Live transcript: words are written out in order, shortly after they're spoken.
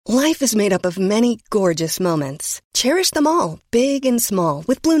Life is made up of many gorgeous moments. Cherish them all, big and small,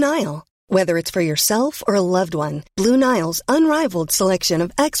 with Blue Nile. Whether it's for yourself or a loved one, Blue Nile's unrivaled selection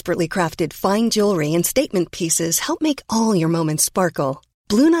of expertly crafted fine jewelry and statement pieces help make all your moments sparkle.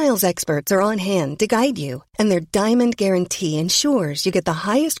 Blue Nile's experts are on hand to guide you, and their diamond guarantee ensures you get the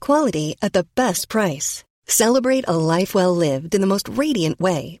highest quality at the best price. Celebrate a life well lived in the most radiant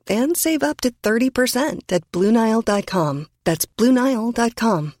way and save up to 30% at BlueNile.com. That's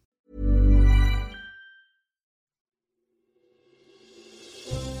BlueNile.com.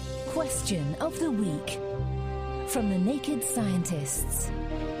 Question of the Week from the Naked Scientists.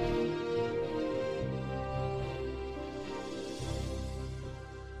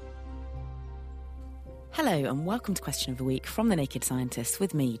 Hello and welcome to Question of the Week from the Naked Scientists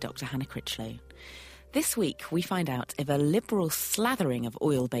with me, Dr. Hannah Critchlow. This week we find out if a liberal slathering of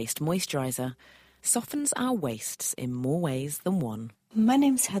oil-based moisturiser softens our wastes in more ways than one. My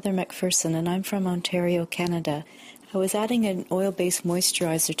name's Heather McPherson and I'm from Ontario, Canada. I was adding an oil-based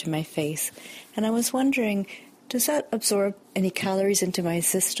moisturiser to my face and I was wondering, does that absorb any calories into my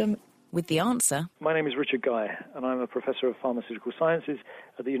system? With the answer... My name is Richard Guy and I'm a Professor of Pharmaceutical Sciences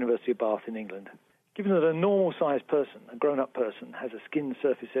at the University of Bath in England. Given that a normal-sized person, a grown-up person, has a skin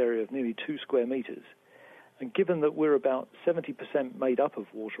surface area of nearly 2 square metres, and given that we're about 70% made up of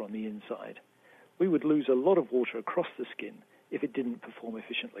water on the inside, we would lose a lot of water across the skin if it didn't perform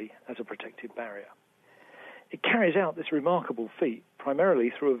efficiently as a protective barrier. It carries out this remarkable feat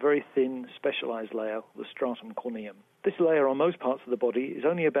primarily through a very thin, specialised layer, the stratum corneum. This layer on most parts of the body is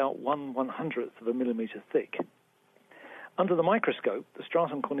only about 1/100th of a millimetre thick. Under the microscope, the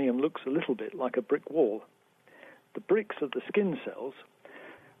stratum corneum looks a little bit like a brick wall. The bricks of the skin cells,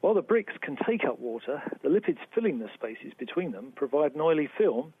 while the bricks can take up water, the lipids filling the spaces between them provide an oily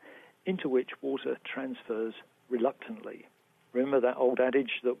film into which water transfers reluctantly. Remember that old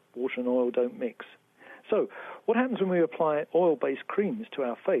adage that water and oil don't mix? So, what happens when we apply oil-based creams to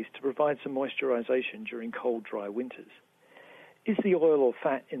our face to provide some moisturization during cold, dry winters? Is the oil or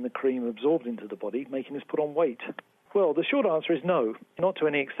fat in the cream absorbed into the body, making us put on weight? Well, the short answer is no, not to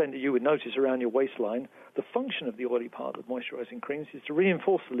any extent that you would notice around your waistline. The function of the oily part of moisturizing creams is to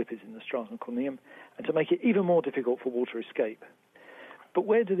reinforce the lipids in the stratum corneum and to make it even more difficult for water escape. But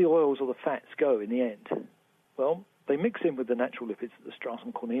where do the oils or the fats go in the end? Well, they mix in with the natural lipids of the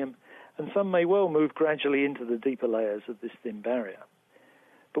stratum corneum, and some may well move gradually into the deeper layers of this thin barrier.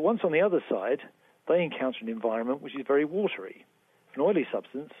 But once on the other side, they encounter an environment which is very watery. For an oily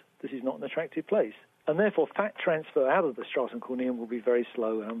substance, this is not an attractive place, and therefore fat transfer out of the stratum corneum will be very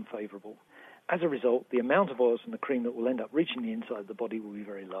slow and unfavourable. As a result, the amount of oils in the cream that will end up reaching the inside of the body will be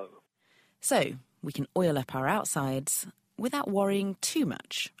very low. So, we can oil up our outsides without worrying too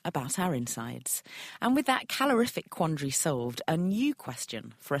much about our insides. And with that calorific quandary solved, a new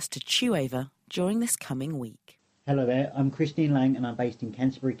question for us to chew over during this coming week. Hello there, I'm Christine Lang and I'm based in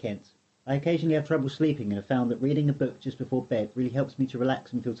Canterbury, Kent. I occasionally have trouble sleeping and have found that reading a book just before bed really helps me to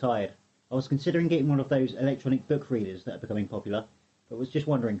relax and feel tired. I was considering getting one of those electronic book readers that are becoming popular, but was just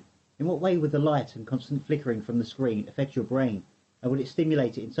wondering, in what way would the light and constant flickering from the screen affect your brain, and would it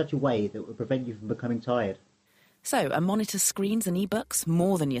stimulate it in such a way that would prevent you from becoming tired? So, a monitor screens and ebooks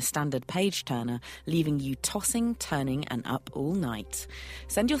more than your standard page turner, leaving you tossing, turning and up all night.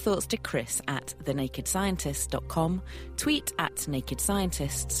 Send your thoughts to Chris at thenakedscientist.com, tweet at Naked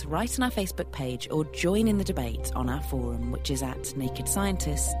Scientists, write on our Facebook page or join in the debate on our forum, which is at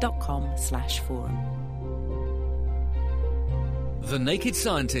nakedscientists.com/forum. The Naked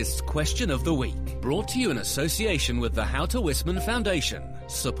Scientists Question of the Week, brought to you in association with the Houter Wisman Foundation,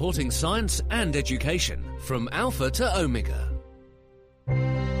 supporting science and education from Alpha to Omega.